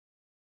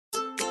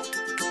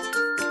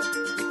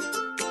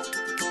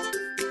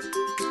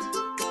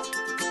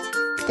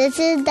This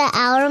is the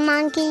Our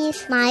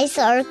Monkeys, My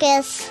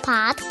Circus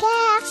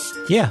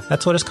Podcast. Yeah,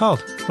 that's what it's called.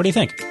 What do you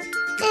think?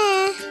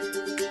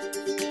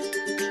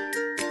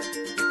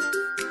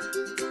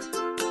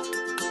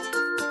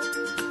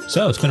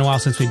 So, it's been a while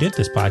since we did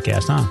this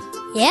podcast, huh?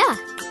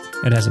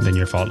 Yeah. It hasn't been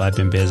your fault. I've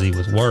been busy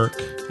with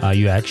work.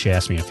 You actually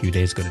asked me a few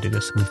days ago to do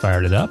this. We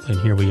fired it up, and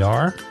here we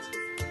are.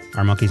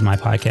 Our Monkeys, My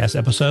Podcast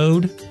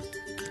episode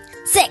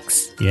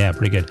 6. Yeah,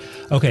 pretty good.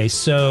 Okay,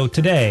 so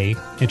today,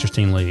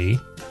 interestingly,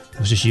 it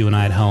was just you and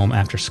I at home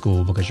after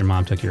school because your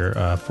mom took your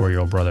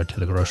 4-year-old brother to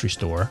the grocery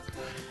store,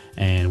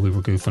 and we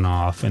were goofing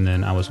off, and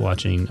then I was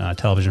watching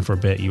television for a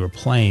bit. You were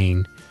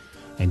playing,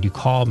 and you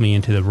called me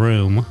into the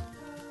room,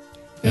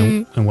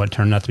 and what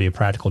turned out to be a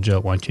practical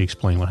joke. Why don't you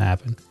explain what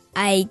happened?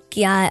 I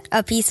got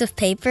a piece of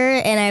paper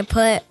and I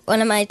put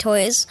one of my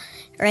toys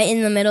right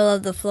in the middle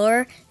of the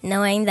floor,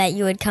 knowing that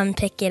you would come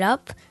pick it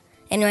up.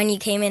 And when you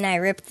came in, I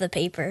ripped the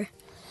paper.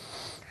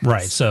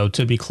 Right. So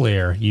to be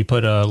clear, you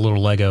put a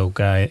little Lego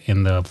guy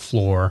in the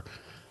floor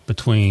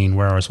between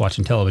where I was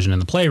watching television and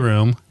the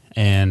playroom.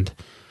 And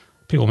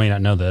people may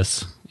not know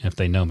this. If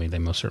they know me, they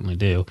most certainly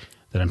do,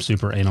 that I'm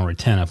super anal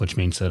retentive, which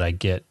means that I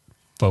get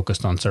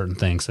focused on certain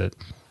things that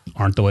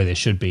aren't the way they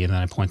should be, and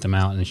then I point them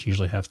out, and it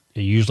usually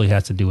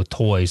has to do with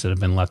toys that have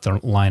been left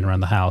lying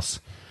around the house,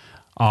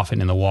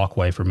 often in the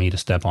walkway for me to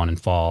step on and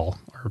fall,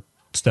 or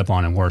step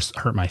on and worse,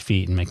 hurt my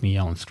feet and make me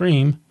yell and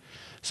scream.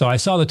 So I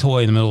saw the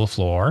toy in the middle of the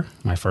floor.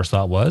 My first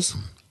thought was,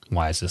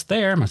 why is this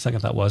there? My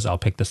second thought was, I'll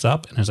pick this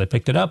up, and as I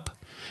picked it up,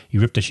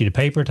 you ripped a sheet of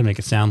paper to make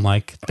it sound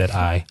like that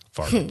I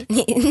farted.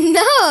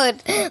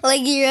 No,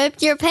 like you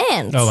ripped your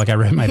pants. Oh, like I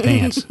ripped my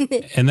pants.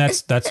 And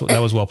that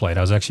was well played.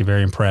 I was actually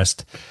very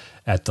impressed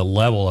at the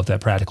level of that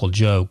practical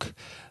joke.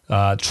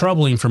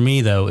 Troubling for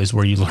me, though, is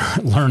where you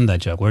learned that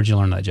joke. Where did you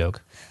learn that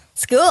joke?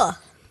 School.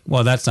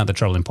 Well, that's not the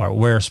troubling part.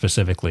 Where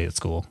specifically at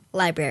school?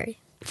 Library.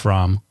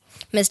 From?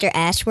 Mr.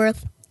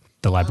 Ashworth.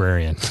 The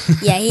librarian.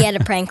 Yeah, he had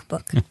a prank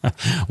book.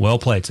 Well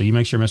played. So you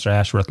make sure Mr.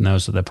 Ashworth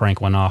knows that the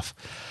prank went off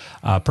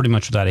pretty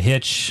much without a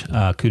hitch.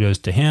 Kudos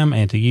to him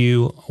and to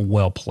you.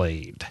 Well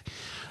played.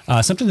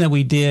 Something that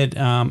we did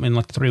in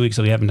like 3 weeks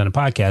that we haven't done a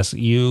podcast,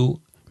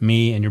 you,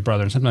 me, and your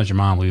brother, and sometimes your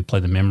mom, we would play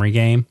the memory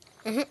game,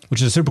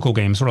 which is a super cool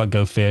game. It's sort of like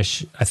Go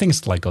Fish. I think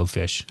it's like Go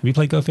Fish. Have you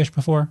played Go Fish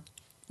before?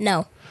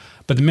 No.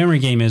 But the memory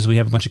game is we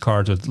have a bunch of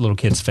cards with little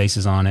kids'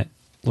 faces on it,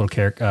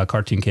 little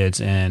cartoon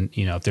kids, and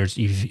you know if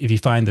you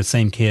find the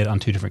same kid on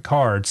 2 different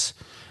cards,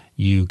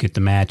 you get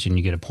the match and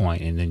you get a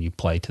point, and then you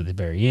play to the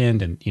very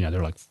end, and you know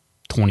they're like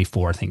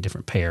 24, I think,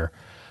 different pair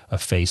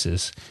of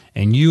faces.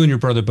 And you and your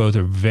brother both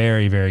are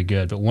very, very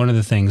good. But one of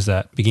the things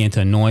that began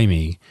to annoy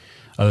me,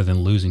 other than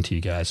losing to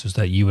you guys, was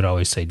that you would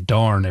always say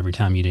darn every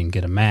time you didn't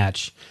get a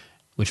match,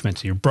 which meant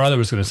that your brother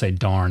was going to say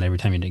darn every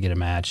time you didn't get a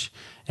match.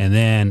 And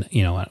then,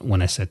 you know,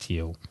 when I said to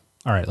you,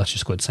 all right, let's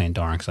just quit saying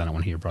darn because I don't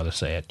want to hear your brother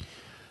say it,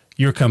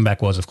 your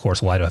comeback was, of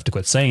course, why do I have to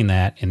quit saying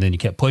that? And then you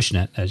kept pushing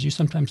it, as you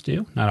sometimes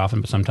do. Not often,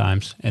 but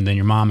sometimes. And then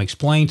your mom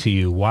explained to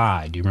you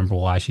why. Do you remember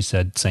why she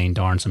said saying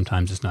darn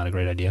sometimes is not a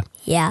great idea?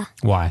 Yeah.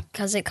 Why?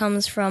 Because it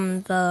comes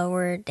from the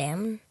word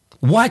damn.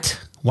 What?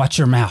 Watch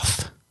your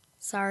mouth.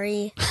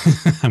 Sorry.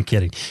 I'm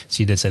kidding.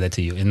 She did say that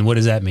to you. And what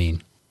does that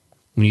mean?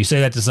 When you say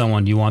that to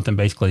someone, you want them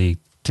basically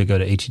to go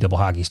to HE double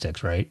hockey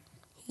sticks, right?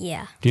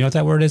 Yeah. Do you know what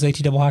that word is, HE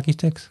double hockey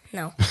sticks?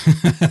 No.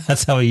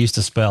 That's how we used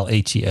to spell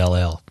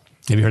HELL.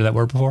 Have you heard of that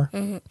word before?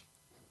 Mm-hmm.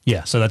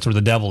 Yeah, so that's where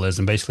the devil is.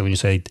 And basically when you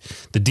say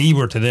the D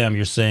word to them,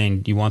 you're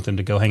saying you want them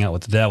to go hang out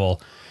with the devil.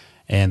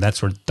 And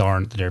that's where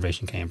darn the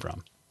derivation came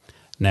from.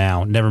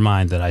 Now, never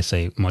mind that I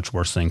say much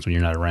worse things when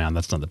you're not around.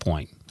 That's not the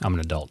point. I'm an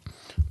adult.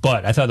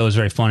 But I thought that was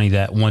very funny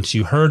that once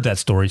you heard that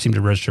story, it seemed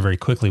to register very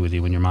quickly with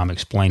you when your mom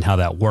explained how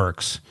that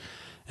works.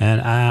 And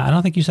I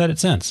don't think you said it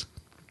since.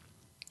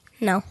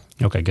 No.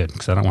 Okay, good,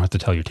 because I don't want to have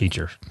to tell your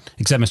teacher.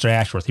 Except Mr.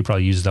 Ashworth. He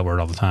probably uses that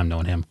word all the time,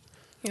 knowing him.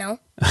 No.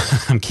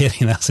 I'm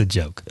kidding. That's a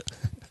joke.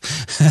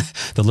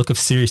 The look of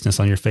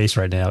seriousness on your face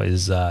right now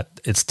is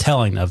it's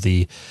telling of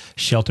the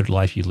sheltered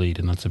life you lead,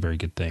 and that's a very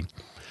good thing.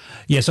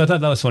 Yeah, so I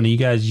thought that was funny. You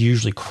guys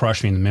usually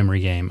crush me in the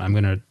memory game. I'm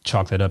going to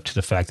chalk that up to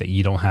the fact that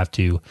you don't have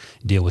to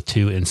deal with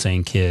 2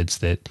 insane kids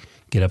that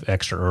get up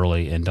extra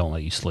early and don't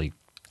let you sleep.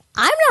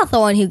 I'm not the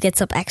one who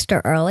gets up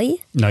extra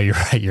early. No, you're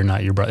right. You're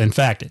not your brother. In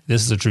fact,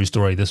 this is a true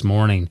story. This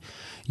morning,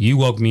 you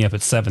woke me up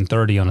at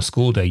 7:30 on a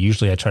school day.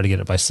 Usually I try to get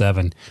up by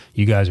 7.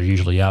 You guys are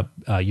usually up.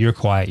 You're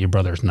quiet. Your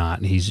brother's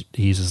not. He's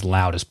as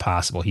loud as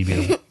possible.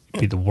 He'd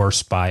be the worst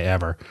spy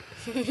ever.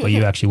 But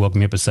you actually woke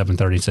me up at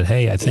 7:30 and said,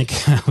 hey, I think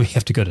we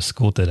have to go to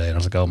school today. And I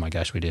was like, oh my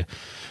gosh, we do.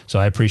 So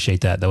I appreciate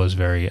that. That was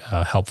very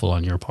helpful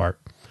on your part.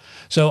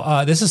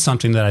 So this is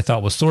something that I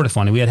thought was sort of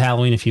funny. We had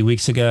Halloween a few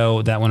weeks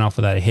ago. That went off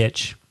without a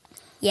hitch.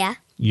 Yeah.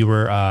 You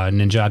were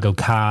Ninjago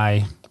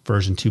Kai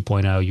version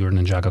 2.0. You were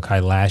Ninjago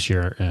Kai last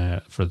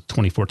year for the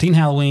 2014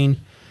 Halloween.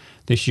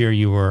 This year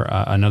you were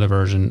another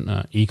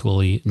version,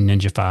 equally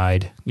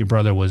ninja-fied. Your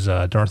brother was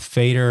Darth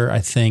Vader, I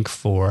think,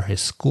 for his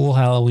school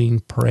Halloween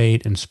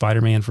parade, and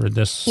Spider-Man for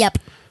the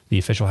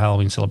official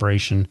Halloween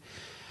celebration.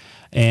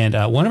 And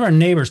one of our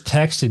neighbors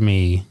texted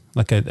me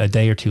like a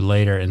day or two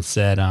later and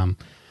said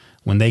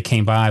when they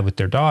came by with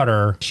their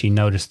daughter, she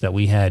noticed that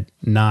we had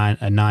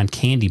a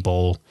non-candy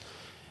bowl.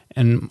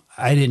 And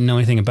I didn't know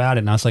anything about it.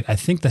 And I was like, I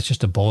think that's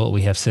just a bowl that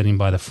we have sitting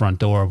by the front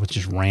door with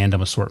just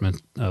random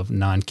assortment of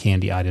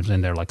non-candy items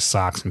in there, like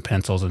socks and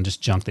pencils and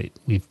just junk that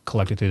we've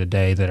collected through the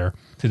days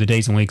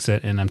and weeks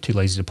and I'm too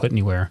lazy to put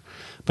anywhere.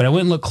 But I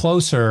went and looked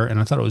closer and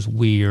I thought it was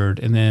weird.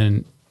 And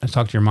then I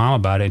talked to your mom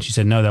about it and she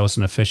said, no, that was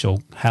an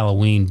official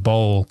Halloween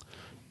bowl.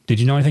 Did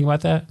you know anything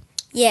about that?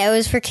 Yeah, it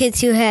was for kids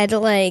who had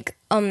like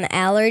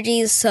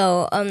allergies,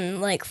 so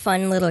like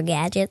fun little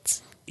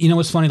gadgets. You know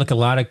what's funny? Like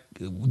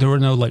there were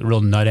no like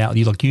real nut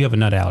allergy. Like you have a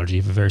nut allergy,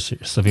 you have a very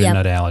severe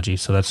nut allergy,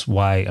 so that's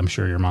why I'm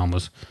sure your mom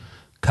was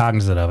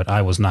cognizant of it.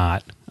 I was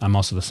not. I'm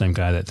also the same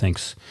guy that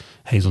thinks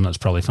hazelnut's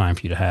probably fine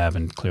for you to have,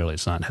 and clearly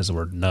it's not. It has the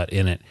word nut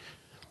in it.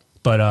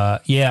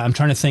 But yeah, I'm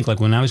trying to think.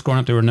 Like when I was growing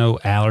up, there were no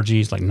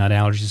allergies, like nut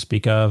allergies to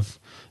speak of.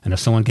 And if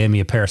someone gave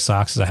me a pair of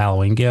socks as a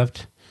Halloween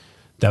gift,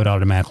 that would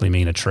automatically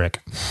mean a trick,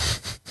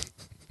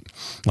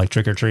 like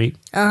trick or treat.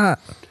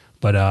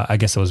 But I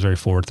guess I was very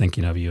forward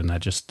thinking of you, and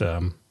that just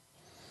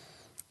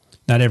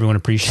not everyone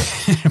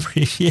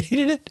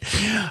appreciated it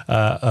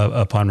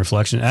upon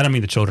reflection. I don't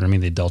mean the children; I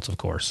mean the adults, of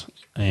course.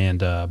 And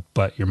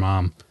but your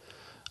mom,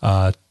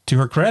 to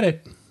her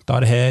credit,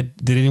 thought ahead.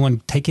 Did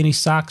anyone take any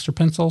socks or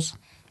pencils?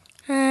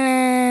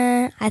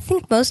 I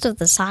think most of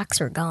the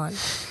socks are gone.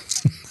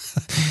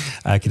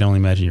 I can only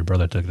imagine your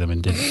brother took them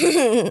and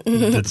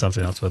did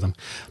something else with them.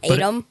 Ate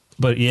them.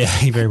 But yeah,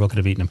 he very well could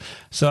have eaten them.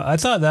 So I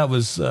thought that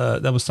was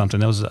something.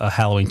 That was a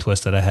Halloween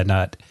twist that I had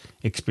not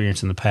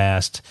experienced in the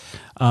past.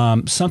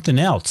 Something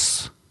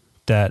else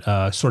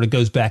that sort of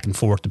goes back and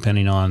forth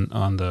depending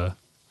on the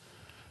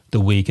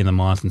week and the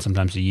month and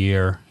sometimes the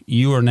year.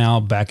 You are now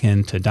back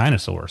into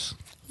dinosaurs.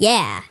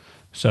 Yeah.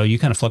 So you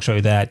kind of fluctuate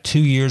with that. 2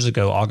 years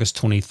ago, August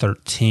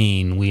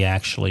 2013, we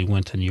actually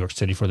went to New York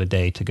City for the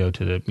day to go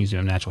to the Museum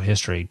of Natural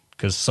History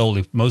because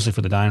mostly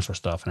for the dinosaur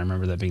stuff. And I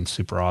remember that being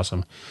super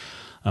awesome.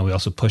 We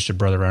also pushed your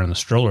brother around in the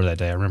stroller that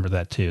day. I remember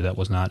that too. That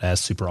was not as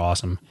super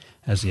awesome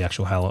as the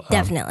actual Halloween.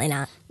 Definitely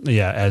not.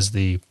 Yeah, as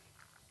the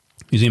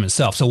museum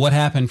itself. So what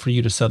happened for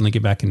you to suddenly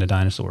get back into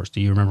dinosaurs?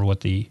 Do you remember what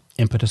the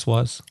impetus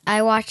was?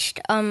 I watched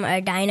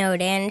a Dino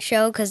Dan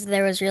show because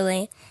there was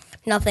really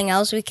nothing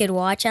else we could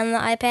watch on the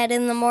iPad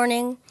in the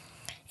morning,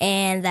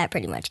 and that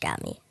pretty much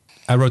got me.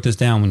 I wrote this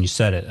down when you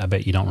said it. I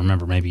bet you don't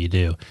remember. Maybe you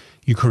do.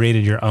 You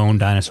created your own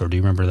dinosaur. Do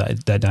you remember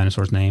that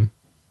dinosaur's name?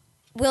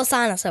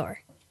 Wilsonosaur.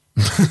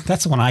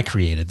 That's the one I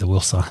created, the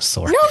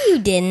Wilsonosaur. No, you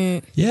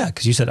didn't. Yeah,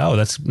 because you said, "Oh,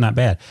 that's not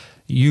bad."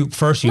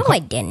 I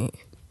didn't.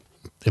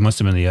 It must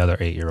have been the other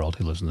 8-year-old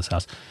who lives in this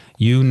house.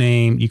 You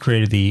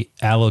created the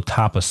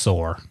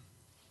Allotoposaur.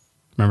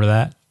 Remember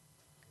that?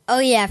 Oh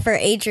yeah, for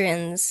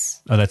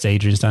Adrian's. Oh, that's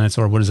Adrian's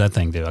dinosaur. What does that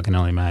thing do? I can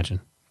only imagine.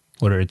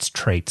 What are its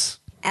traits?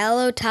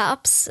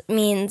 Allotops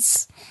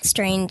means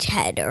strange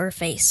head or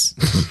face.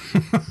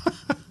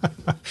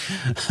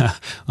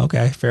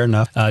 Okay, fair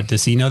enough.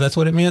 Does he know that's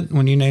what it meant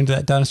when you named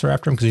that dinosaur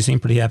after him? Because he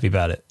seemed pretty happy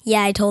about it.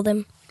 Yeah, I told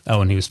him.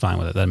 Oh, and he was fine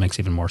with it. That makes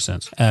even more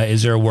sense.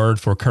 Is there a word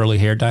for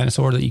curly-haired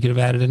dinosaur that you could have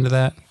added into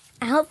that?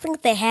 I don't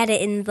think they had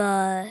it in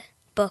the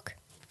book.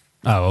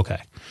 Oh,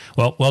 okay.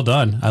 Well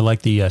done. I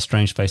like the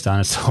strange-faced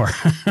dinosaur.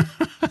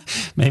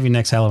 Maybe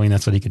next Halloween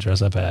that's what he could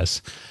dress up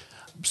as.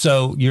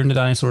 So you're into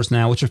dinosaurs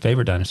now. What's your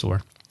favorite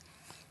dinosaur?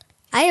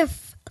 I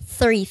have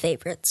 3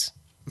 favorites.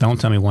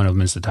 Don't tell me one of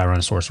them is the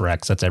Tyrannosaurus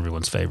Rex. That's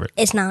everyone's favorite.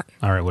 It's not.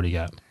 All right, what do you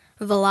got?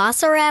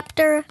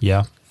 Velociraptor.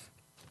 Yeah.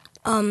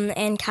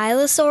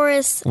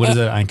 Ankylosaurus. What does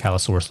an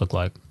Ankylosaurus look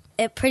like?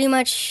 It pretty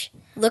much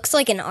looks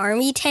like an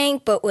army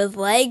tank, but with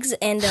legs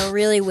and a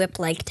really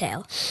whip-like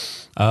tail.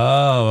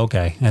 Oh,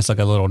 okay. That's like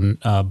a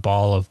little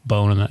ball of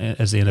bone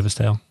as the end of his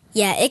tail?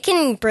 Yeah, it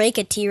can break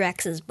a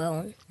T-Rex's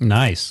bone.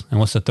 Nice. And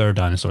what's the third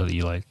dinosaur that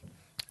you like?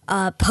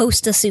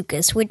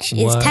 Postosuchus, which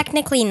is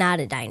technically not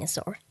a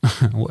dinosaur.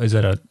 Is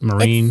that a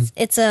marine?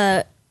 It's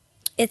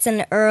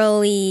an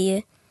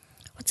early,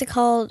 what's it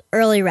called?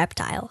 Early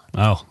reptile.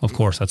 Oh, of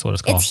course, that's what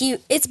it's called. It's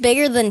huge. It's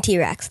bigger than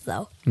T-Rex,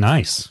 though.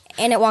 Nice.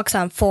 And it walks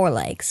on 4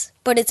 legs,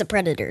 but it's a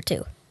predator,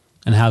 too.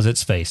 And how's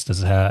its face?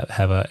 Does it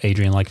have a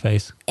Adrian-like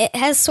face? It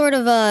has sort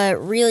of a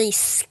really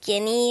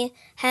skinny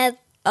head.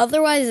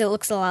 Otherwise, it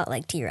looks a lot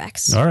like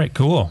T-Rex. All right,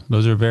 cool.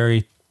 Those are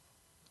 3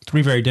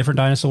 very different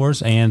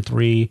dinosaurs and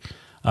 3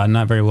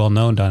 not very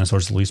well-known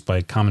dinosaurs, at least by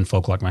common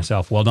folk like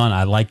myself. Well done.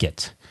 I like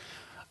it.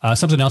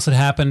 Something else that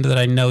happened that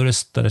I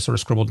noticed that I sort of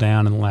scribbled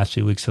down in the last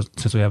few weeks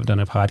since we haven't done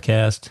a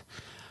podcast,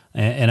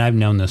 and I've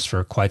known this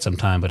for quite some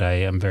time, but I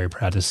am very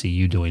proud to see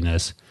you doing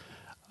this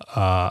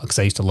because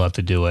I used to love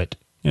to do it,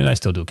 and I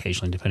still do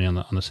occasionally, depending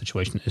on the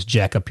situation, is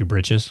jack up your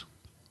britches.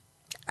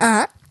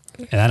 And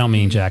I don't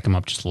mean jack them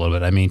up just a little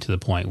bit. I mean to the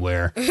point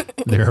where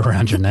they're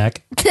around your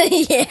neck.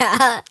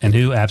 Yeah. And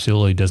who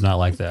absolutely does not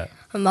like that?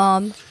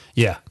 Mom.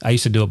 Yeah. I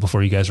used to do it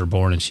before you guys were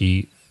born, and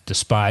she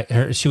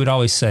would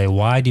always say,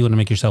 "Why do you want to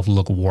make yourself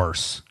look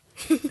worse?"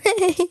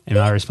 And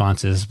my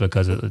response is,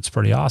 because it's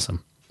pretty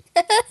awesome.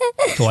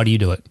 So why do you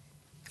do it?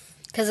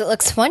 Because it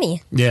looks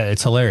funny. Yeah,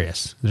 it's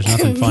hilarious. There's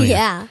nothing funny.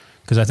 Yeah.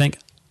 Because I think,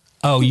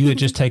 you had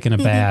just taken a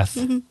bath,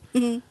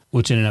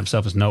 which in and of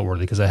itself is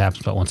noteworthy because that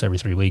happens about once every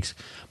 3 weeks.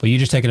 But you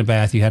just taken a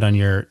bath, you had on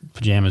your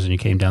pajamas, and you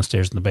came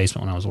downstairs in the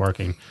basement when I was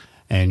working,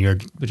 and your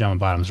pajama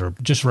bottoms were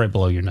just right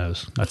below your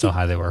nose. That's how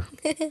high they were.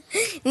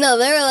 No,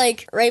 they were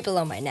like right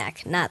below my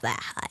neck, not that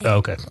high.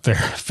 Okay,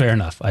 fair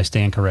enough. I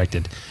stand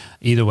corrected.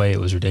 Either way, it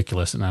was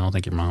ridiculous, and I don't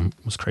think your mom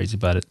was crazy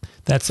about it.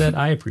 That said,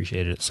 I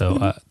appreciated it,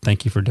 so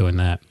thank you for doing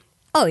that.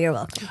 Oh, you're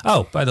welcome.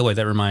 Oh, by the way,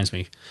 that reminds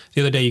me.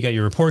 The other day you got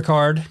your report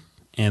card,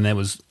 and that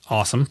was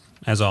awesome,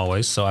 as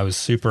always, so I was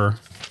super...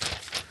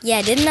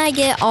 Yeah, didn't I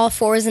get all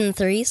 4s and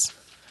 3s?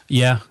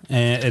 Yeah,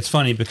 and it's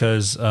funny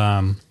because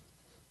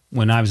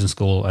when I was in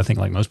school, I think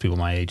like most people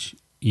my age,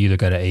 you either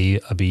got an A,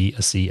 a B,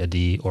 a C, a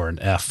D, or an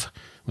F,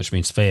 which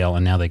means fail,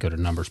 and now they go to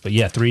numbers. But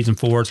yeah, 3s and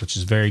 4s, which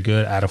is very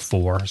good, out of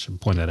 4. I should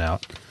point that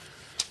out.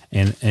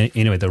 And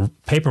anyway, the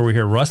paper we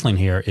hear rustling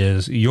here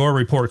is your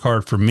report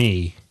card for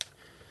me.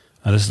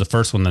 This is the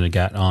first one that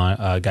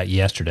I got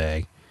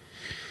yesterday.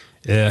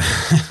 Yeah.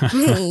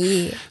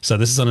 So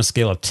this is on a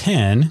scale of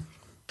 10.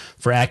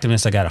 For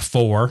activeness, I got a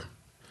 4.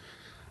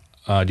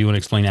 Do you want to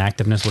explain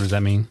activeness? What does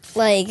that mean?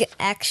 Like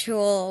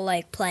actual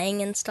like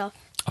playing and stuff.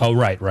 Oh,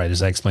 right.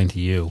 As I explained to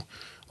you,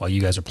 while you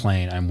guys are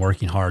playing, I'm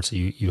working hard, so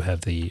you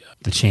have the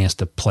chance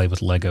to play with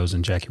Legos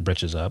and jack your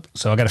britches up.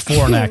 So I got a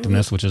 4 on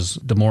activeness, which is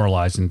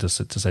demoralizing to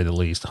say the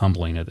least,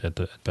 humbling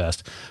at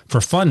best. For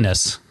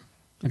funness,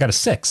 I got a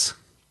 6.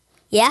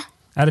 Yeah.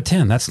 Out of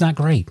 10. That's not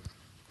great.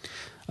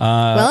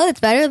 Well, it's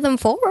better than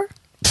 4.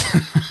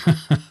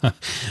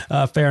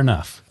 Fair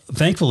enough.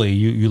 Thankfully,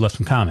 you left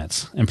some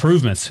comments.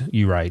 Improvements,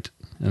 you write,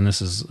 and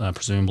this is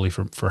presumably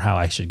for how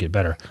I should get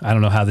better. I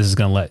don't know how this is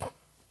going to let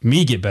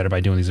me get better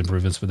by doing these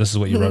improvements, but this is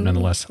what you wrote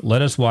nonetheless.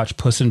 Let us watch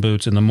Puss in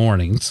Boots in the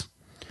mornings,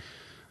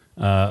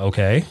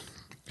 okay,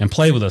 and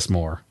play with us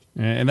more.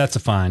 And that's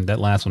fine. That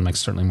last one makes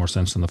certainly more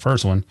sense than the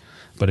first one,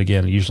 but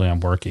again, usually I'm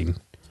working,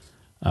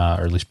 or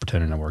at least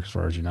pretending I work as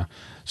far as you know.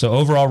 So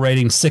overall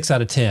rating, 6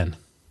 out of 10.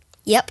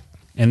 Yep.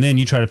 And then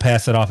you try to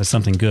pass that off as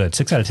something good.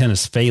 6 out of 10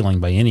 is failing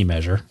by any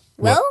measure.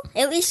 Well,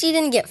 at least you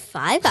didn't get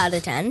 5 out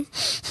of 10.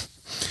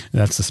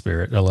 That's the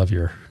spirit. I love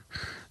your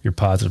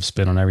positive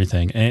spin on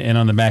everything. And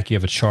on the back, you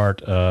have a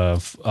chart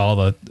of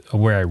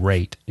where I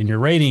rate. And your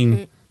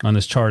rating on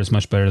this chart is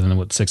much better than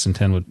what 6 and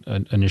 10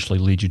 would initially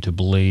lead you to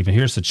believe. And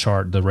here's the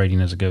chart, the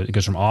rating as it goes. It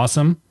goes from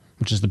awesome,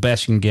 which is the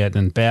best you can get,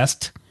 then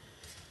best,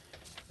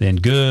 then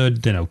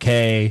good, then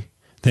okay,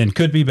 then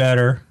could be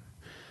better,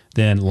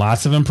 then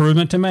lots of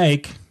improvement to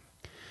make,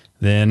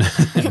 then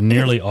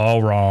nearly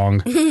all wrong,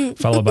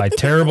 followed by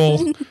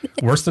terrible,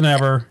 worse than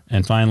ever,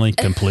 and finally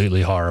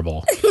completely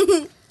horrible.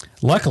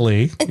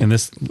 Luckily, and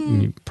this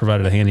you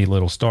provided a handy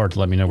little star to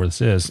let me know where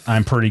this is,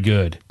 I'm pretty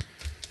good.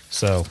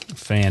 So,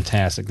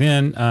 fantastic.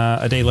 Then,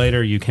 a day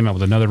later, you came out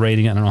with another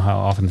rating. I don't know how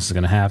often this is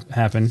going to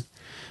happen.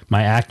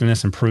 My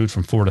activeness improved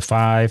from 4 to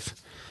 5.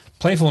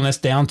 Playfulness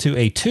down to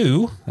a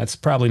 2. That's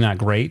probably not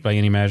great by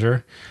any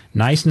measure.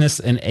 Niceness,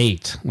 an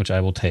 8, which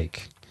I will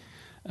take.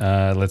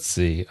 Let's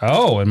see.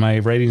 Oh, and my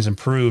ratings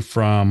improved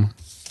from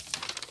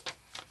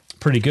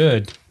pretty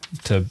good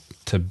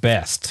to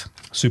best.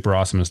 Super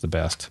awesome is the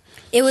best.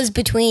 It was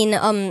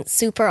between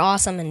super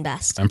awesome and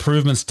best.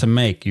 Improvements to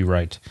make, you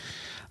write.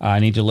 I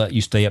need to let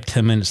you stay up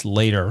 10 minutes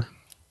later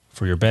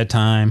for your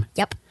bedtime.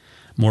 Yep.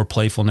 More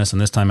playfulness,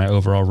 and this time my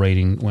overall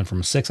rating went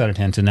from 6 out of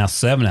 10 to now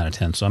 7 out of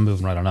 10, so I'm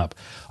moving right on up.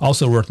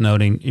 Also worth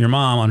noting, your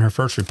mom on her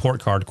first report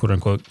card, quote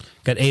unquote,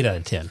 got 8 out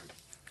of 10.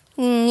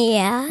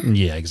 Yeah.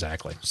 Yeah,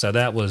 exactly. So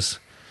that was...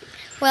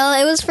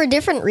 Well, it was for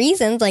different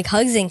reasons, like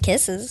hugs and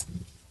kisses.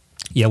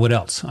 Yeah, what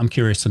else? I'm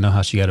curious to know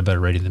how she got a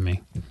better rating than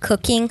me.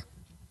 Cooking.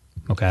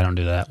 Okay, I don't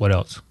do that. What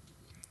else?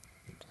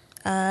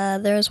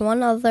 There's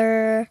one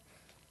other...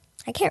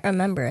 I can't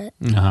remember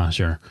it.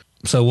 Sure.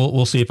 So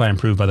we'll see if I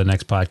improve by the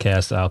next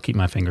podcast. I'll keep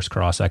my fingers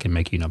crossed. I can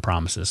make you no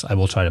promises. I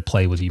will try to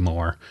play with you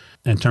more.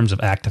 In terms of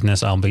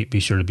activeness, I'll be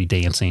sure to be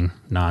dancing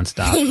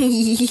nonstop.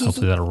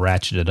 Hopefully that'll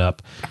ratchet it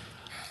up.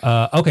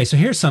 Okay, so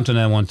here's something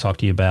I want to talk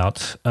to you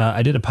about.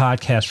 I did a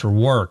podcast for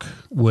work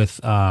with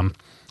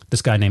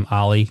this guy named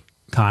Ollie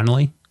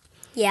Connolly.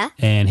 Yeah.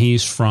 And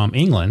he's from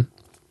England.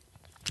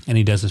 And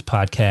he does this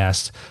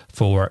podcast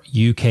for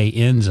UK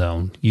End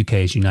Zone. UK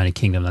is United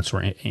Kingdom. That's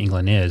where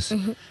England is.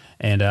 Mm-hmm.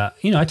 And,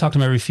 I talk to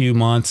him every few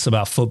months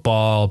about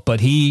football, but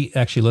he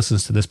actually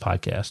listens to this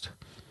podcast.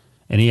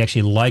 And he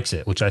actually likes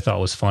it, which I thought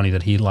was funny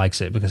that he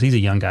likes it because he's a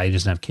young guy. He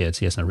doesn't have kids.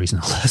 He has no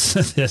reason to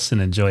listen to this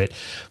and enjoy it.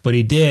 But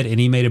he did, and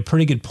he made a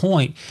pretty good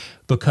point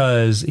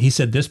because he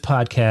said this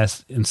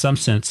podcast, in some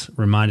sense,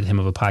 reminded him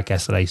of a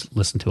podcast that I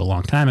listened to a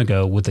long time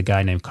ago with a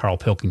guy named Carl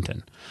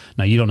Pilkington.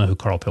 Now, you don't know who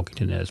Carl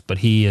Pilkington is, but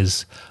he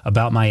is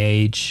about my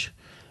age.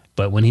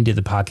 But when he did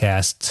the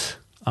podcast,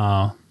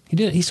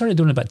 he started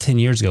doing it about 10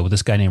 years ago with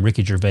this guy named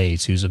Ricky Gervais,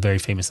 who's a very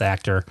famous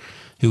actor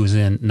who was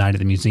in Night at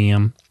the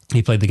Museum.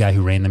 He played the guy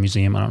who ran the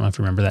museum. I don't know if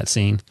you remember that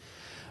scene.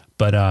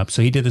 But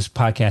so he did this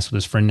podcast with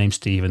his friend named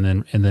Steve, and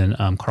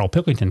then Carl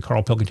Pilkington.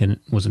 Carl Pilkington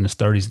was in his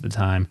 30s at the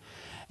time.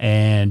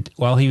 And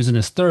while he was in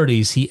his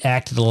 30s, he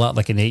acted a lot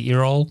like an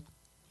 8-year-old.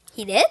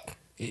 He did?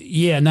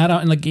 Yeah,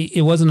 like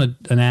it wasn't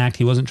an act.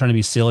 He wasn't trying to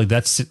be silly.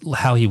 That's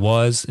how he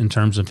was in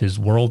terms of his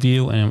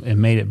worldview, and it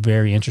made it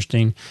very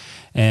interesting.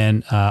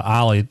 And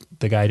Ollie,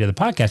 the guy I did the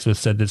podcast with,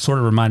 said that sort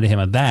of reminded him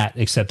of that,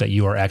 except that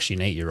you are actually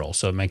an 8-year-old.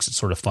 So it makes it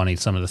sort of funny,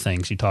 some of the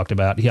things you talked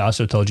about. He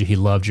also told you he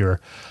loved your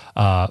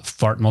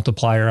fart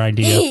multiplier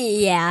idea.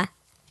 Yeah.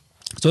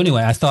 So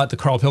anyway, I thought the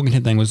Carl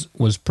Pilkington thing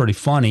was pretty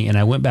funny, and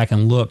I went back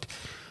and looked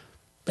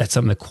at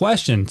some of the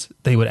questions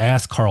they would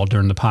ask Carl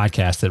during the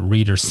podcast that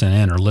readers sent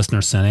in or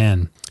listeners sent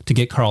in to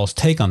get Carl's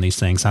take on these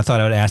things. I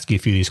thought I would ask you a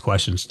few of these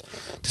questions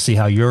to see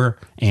how your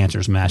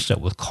answers matched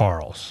up with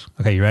Carl's.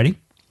 Okay, you ready?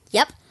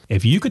 Yep.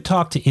 If you could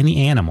talk to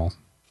any animal,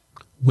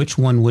 which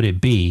one would it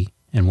be,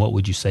 and what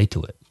would you say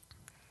to it?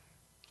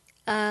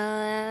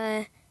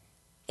 It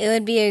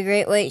would be a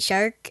great white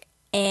shark,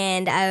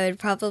 and I would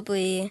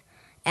probably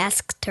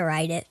ask to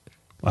ride it.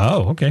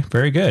 Oh, okay.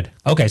 Very good.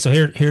 Okay, so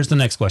here's the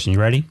next question. You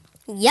ready?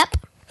 Yep.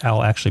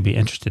 I'll actually be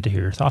interested to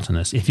hear your thoughts on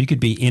this. If you could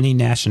be any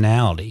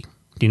nationality,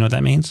 do you know what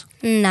that means?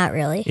 Not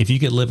really. If you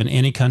could live in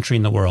any country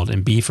in the world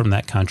and be from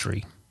that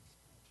country,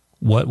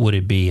 what would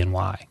it be and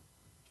why?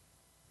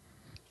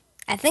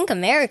 I think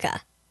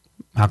America.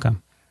 How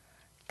come?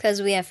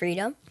 Because we have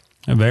freedom.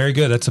 Very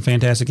good. That's a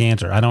fantastic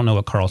answer. I don't know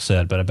what Carl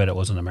said, but I bet it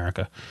wasn't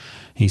America.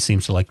 He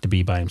seems to like to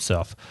be by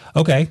himself.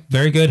 Okay,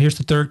 very good. Here's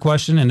the third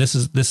question, and this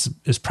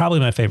is probably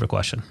my favorite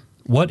question.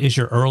 What is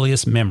your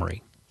earliest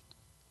memory?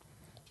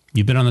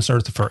 You've been on this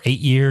earth for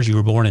 8 years. You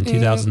were born in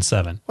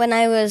 2007. When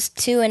I was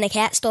 2 and a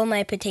cat stole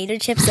my potato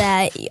chips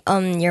at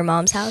your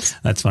mom's house.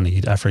 That's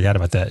funny. I forgot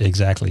about that.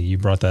 Exactly. You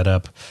brought that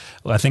up.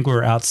 Well, I think we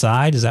were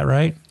outside. Is that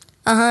right?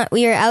 Uh-huh.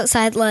 We were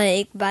outside,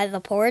 like, by the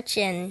porch,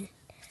 and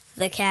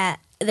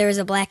there was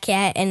a black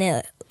cat, and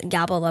it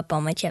gobbled up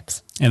all my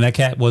chips. And that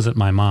cat wasn't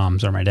my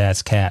mom's or my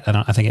dad's cat.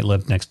 I think it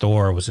lived next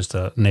door. It was just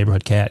a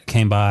neighborhood cat.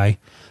 Came by,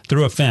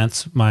 through a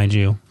fence, mind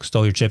you,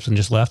 stole your chips and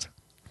just left?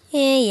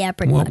 Yeah,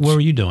 pretty much. What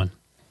were you doing?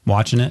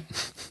 Watching it?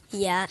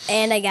 Yeah,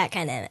 and I got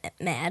kind of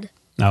mad.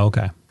 Oh,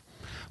 okay.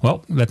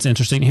 Well, that's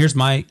interesting. Here's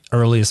my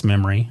earliest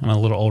memory. I'm a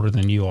little older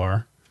than you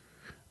are.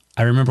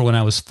 I remember when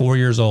I was 4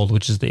 years old,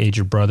 which is the age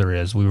your brother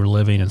is. We were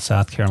living in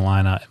South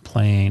Carolina and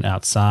playing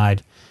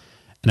outside,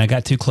 and I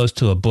got too close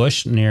to a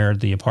bush near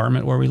the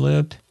apartment where we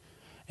lived,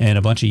 and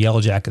a bunch of yellow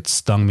jackets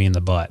stung me in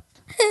the butt.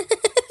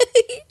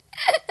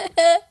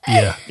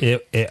 Yeah,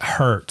 it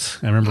hurt.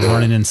 I remember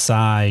running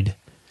inside,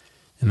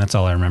 and that's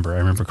all I remember. I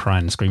remember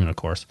crying and screaming, of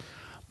course.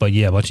 But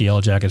yeah, a bunch of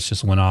yellow jackets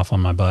just went off on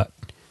my butt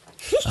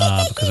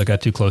because I got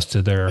too close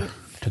to their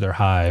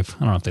hive. I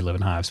don't know if they live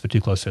in hives, but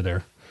too close to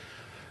their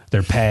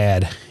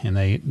pad, and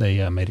they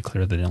made it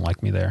clear they didn't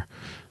like me there.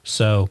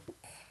 So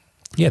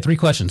yeah, 3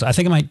 questions. I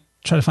think I might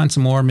try to find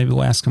some more. Maybe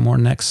we'll ask them more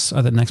the next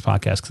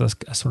podcast because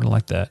I sort of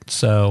like that.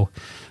 So,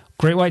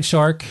 great white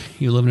shark.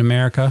 You live in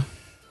America,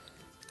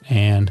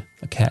 and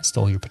a cat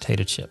stole your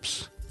potato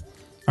chips.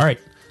 All right,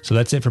 so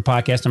that's it for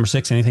podcast number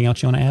 6. Anything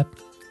else you want to add?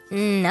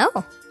 No.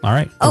 All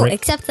right. Oh,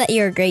 except that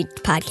you're a great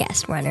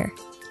podcast runner.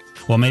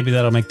 Well, maybe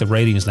that'll make the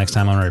ratings next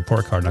time on our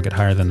report card, and I'll get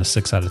higher than a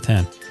 6 out of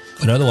 10.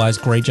 But otherwise,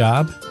 great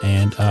job,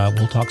 and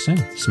we'll talk soon.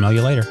 Smell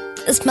you later.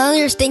 Smell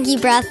your stinky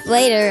breath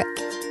later.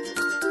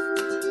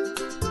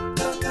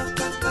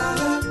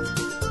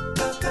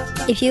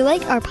 If you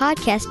like our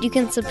podcast, you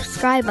can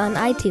subscribe on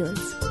iTunes.